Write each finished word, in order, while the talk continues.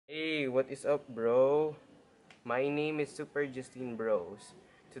Hey, what is up, bro? My name is Super Justine Bros.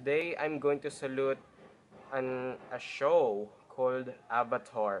 Today, I'm going to salute a show called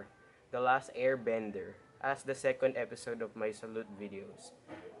Avatar, The Last Airbender, as the second episode of my salute videos.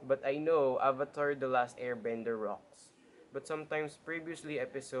 But I know Avatar, The Last Airbender rocks. But sometimes previously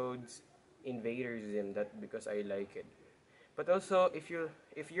episodes Invader Zim that because I like it. But also, if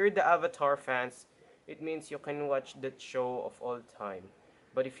you're the Avatar fans, it means you can watch that show of all time.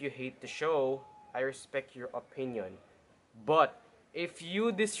 But if you hate the show, I respect your opinion. But if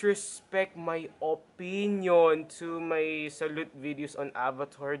you disrespect my opinion to my salute videos on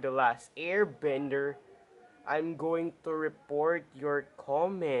Avatar The Last Airbender, I'm going to report your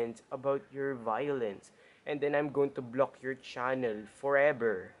comment about your violence. And then I'm going to block your channel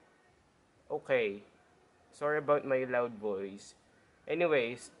forever. Okay. Sorry about my loud voice.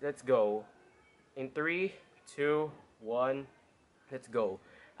 Anyways, let's go. In three, two, one, let's go.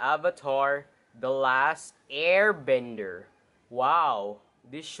 Avatar The Last Airbender. Wow,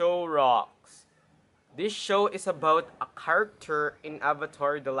 this show rocks. This show is about a character in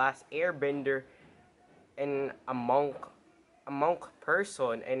Avatar The Last Airbender and a monk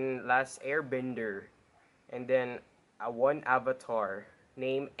person in Last Airbender. And then a one avatar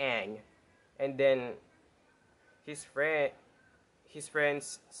named Aang. And then his friend his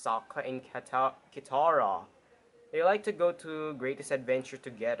friends Sokka and Kitara. They like to go to greatest adventure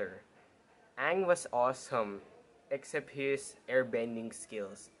together. Aang was awesome, except his airbending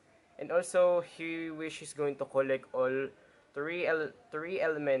skills. And also, he wishes going to collect all three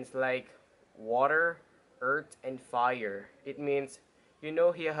elements like water, earth, and fire. It means he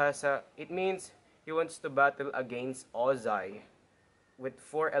wants to battle against Ozai with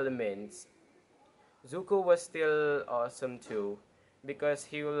four elements. Zuko was still awesome too because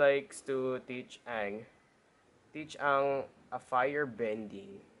he likes to teach Ang a fire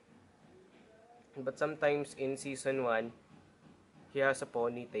bending. But sometimes in season 1, he has a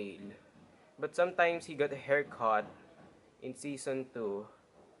ponytail. But sometimes he got a haircut in season 2.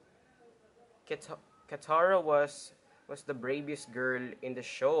 Katara was the bravest girl in the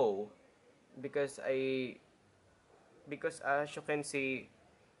show because as you can see,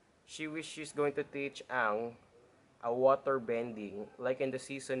 she wishes she's going to teach Ang a water bending like in the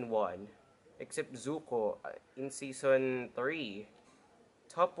season 1, except Zuko in season 3.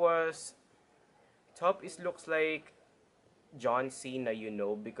 Top was Top is looks like John Cena,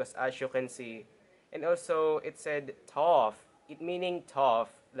 because as you can see, and also it said tough, it meaning tough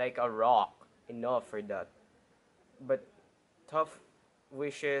like a rock, enough for that. But Tough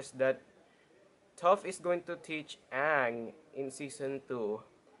wishes that Tough is going to teach Ang in season 2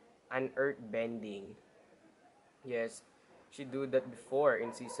 an earth bending. Yes, she do that before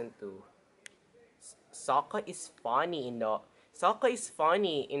in season 2. Sokka is funny Sokka is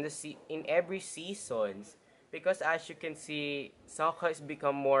funny in every seasons because as you can see, Sokka has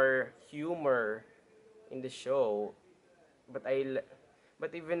become more humor in the show. But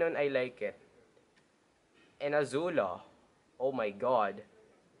but even when I like it. And Azula, oh my god,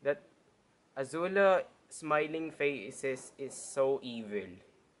 that Azula smiling faces is so evil.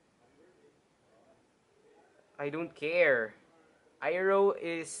 I don't care. Iroh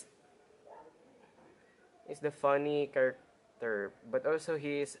is the funny character, but also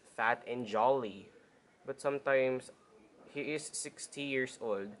he is fat and jolly. But sometimes he is 60 years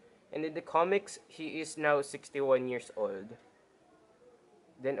old. And in the comics, he is now 61 years old.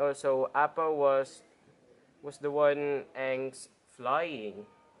 Then also, Appa was the one Aang's flying.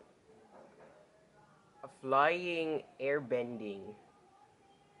 A flying airbending.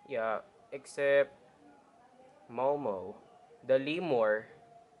 Yeah, except Momo, the lemur.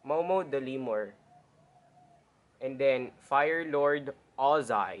 Momo the lemur. And then Fire Lord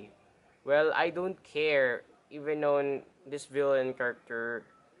Ozai. Well, I don't care even on this villain character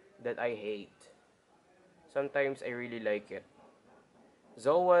that I hate. Sometimes I really like it.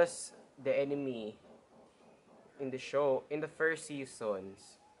 Zoe was the enemy in the show in the first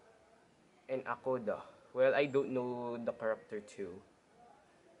seasons. And Akoda. Well, I don't know the character too.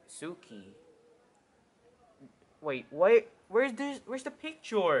 Suki. Wait, why? Where's the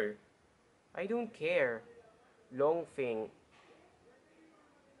picture? I don't care. Longfing.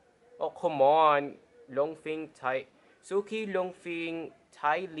 Oh, come on. Suki, Longfing,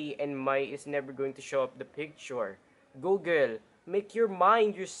 Ty Lee, and Mai is never going to show up the picture. Google, make your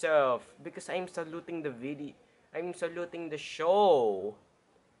mind yourself because I'm saluting the video. I'm saluting the show.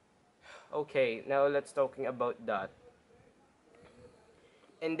 Okay, now let's talking about that.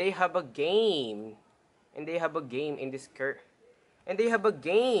 And they have a game. And they have a game in this And they have a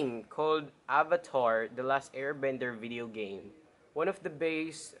game called Avatar, The Last Airbender video game. one of the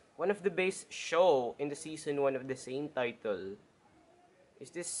base show in the season 1 of the same title.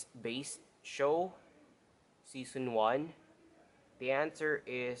 Is this base show season 1? The answer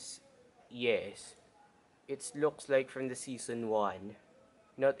is yes. It looks like from the season 1,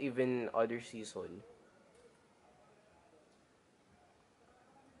 not even other season.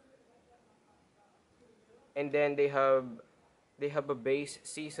 And then they have a base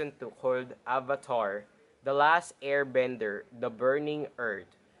season 2 called Avatar, The Last Airbender, The Burning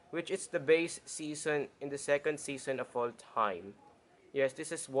Earth, which is the base season in the second season of all time. Yes,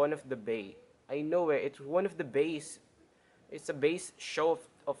 this is one of the base. I know it. It's one of the base. It's a base show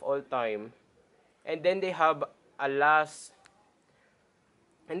of all time. And then a last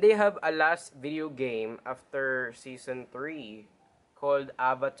they have a last video game after season 3 called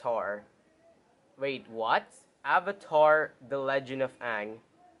Avatar. Wait, what? Avatar: The Legend of Aang.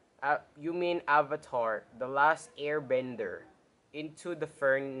 You mean Avatar: The Last Airbender into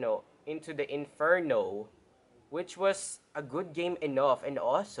the Inferno, which was a good game enough and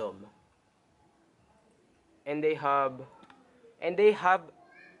awesome. And they have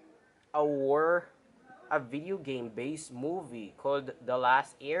a war a video game based movie called The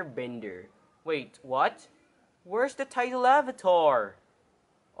Last Airbender. Wait, what? Where's the title Avatar?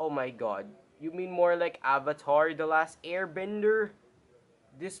 Oh my god. You mean more like Avatar The Last Airbender?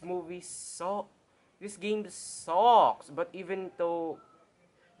 This movie this game sucks, but even though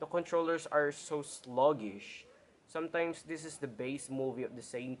the controllers are so sluggish, sometimes this is the base movie of the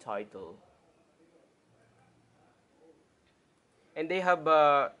same title. And they have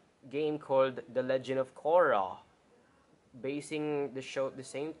a game called The Legend of Korra, basing the show the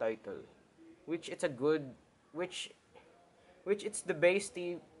same title, which it's a good, which which it's the base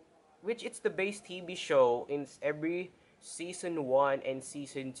t which it's the base TV show in every season 1 and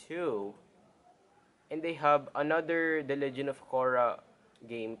season 2. And they have another The Legend of Korra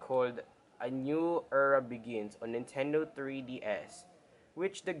game called A New Era Begins on Nintendo 3DS,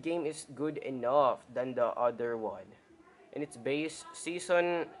 which the game is good enough than the other one. And it's the base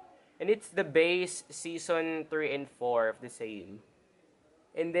season 3 and 4 of the same.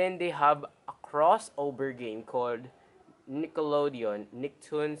 And then they have a crossover game called Nickelodeon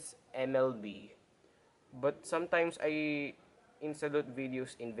Nicktoons MLB. But sometimes I installed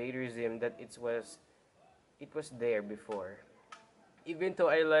videos in Invader Zim that it was there before. Even though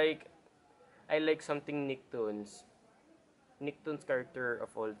I like something Nicktoons character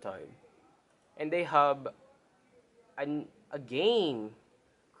of all time. And they have a game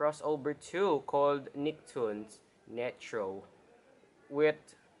crossover too called Nicktoons Netro with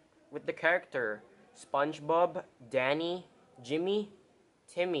the character SpongeBob, Danny, Jimmy,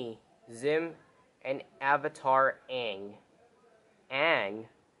 Timmy, Zim, and Avatar Aang,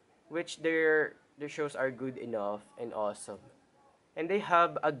 which their shows are good enough and awesome. And they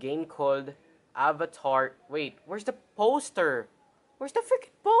have a game called Avatar. Wait, where's the poster? Where's the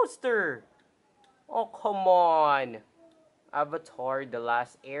freaking poster? Oh, come on. Avatar: The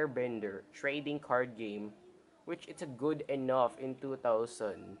Last Airbender trading card game, which it's a good enough in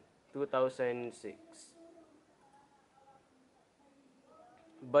 2006.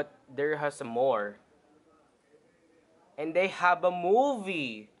 But there has more. And they have a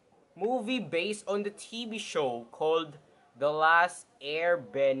movie based on the TV show called The Last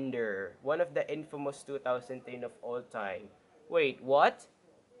Airbender, one of the infamous 2010 of all time. Wait, what?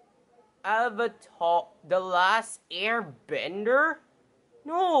 Avatar: The Last Airbender?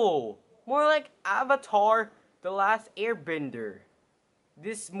 No, more like Avatar: The Last Airbender.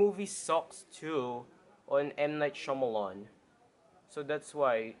 This movie sucks too on M. Night Shyamalan. So that's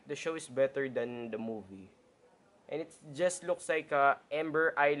why the show is better than the movie. And it just looks like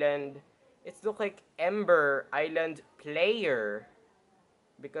Ember Island. It looks like Ember Island player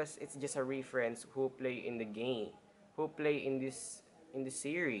because it's just a reference who play in the game, who play in the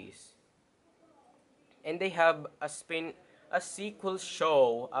series. And they have a sequel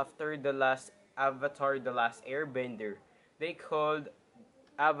show after the last Avatar: The Last Airbender. They called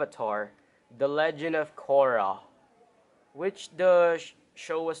Avatar: The Legend of Korra, which the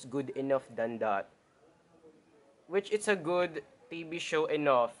show was good enough than that. Which it's a good TV show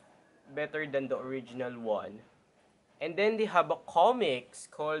enough, better than the original one. And then they have a comics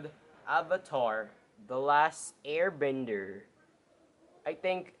called Avatar: The Last Airbender. I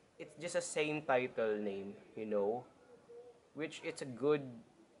think it's just a same title name. Which it's a good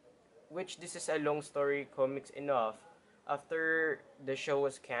which this is a long story comics enough after the show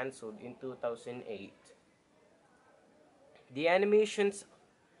was canceled in 2008. The animations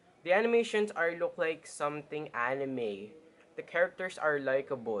the animations are look like something anime. The characters are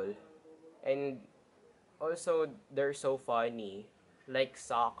likable and also they're so funny, like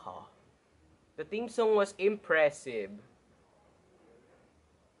Sokka. The theme song was impressive.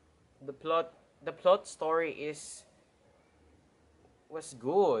 The plot the plot story is was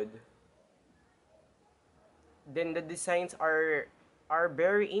good. Then the designs are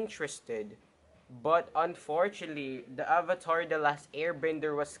very interested. But unfortunately, the Avatar The Last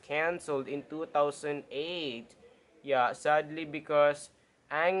Airbender was cancelled in 2008. Yeah, sadly because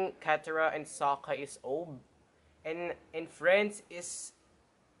Aang, Katara, and Sokka is over. And Friends is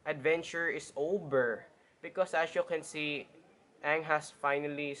adventure is over. Because as you can see, Aang has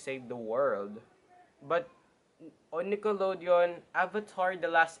finally saved the world. But on Nickelodeon, Avatar The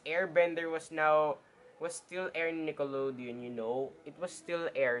Last Airbender was still airing Nickelodeon, you know. It was still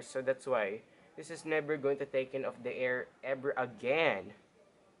air, so that's why this is never going to taken off the air ever again.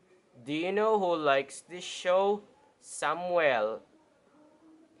 Do you know who likes this show? Samuel.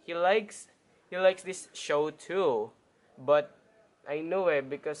 He likes he likes this show too. But I know it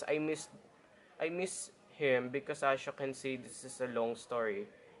because I miss him because as you can see this is a long story.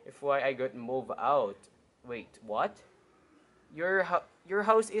 If why I got moved out. Wait, what? Your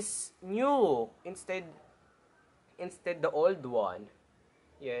house is new instead the old one.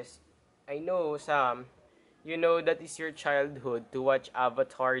 Yes, I know, Sam. You know that is your childhood to watch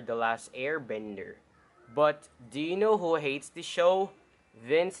Avatar The Last Airbender. But do you know who hates the show?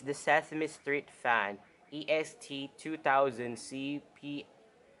 Vince the Sesame Street fan. EST 2000 CPC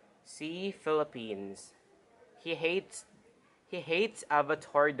Philippines. He hates he hates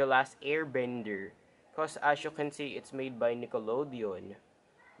Avatar The Last Airbender. Cause as you can see it's made by Nickelodeon.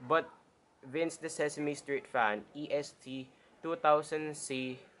 But Vince the Sesame Street fan, EST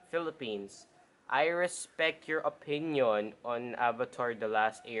 2000C Philippines. I respect your opinion on Avatar The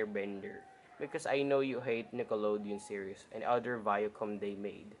Last Airbender because I know you hate Nickelodeon series and other Viacom they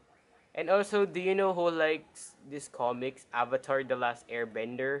made. And also, do you know who likes this comics, Avatar The Last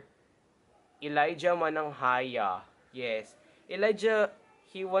Airbender? Elijah Mananghaya. Yes. Elijah,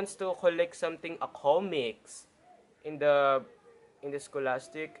 he wants to collect something, a comics in the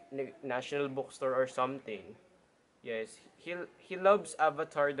Scholastic National Bookstore or something. Yes, he loves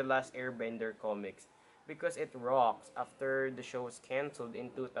Avatar The Last Airbender comics because it rocks after the show was canceled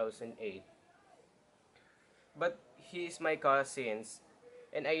in 2008. But he is my cousins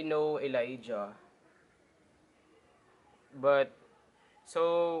and I know Elijah. But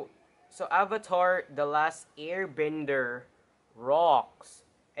so Avatar The Last Airbender rocks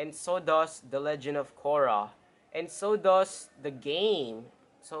and so does The Legend of Korra and so does the game.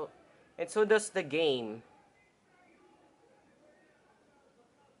 So does the game.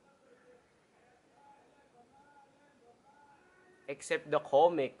 Except the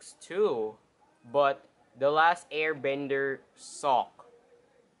comics too. But The Last Airbender suck.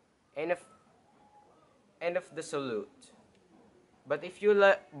 End of end of the salute. But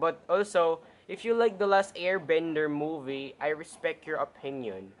also if you like The Last Airbender movie, I respect your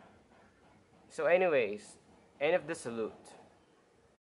opinion. So anyways, end of the salute.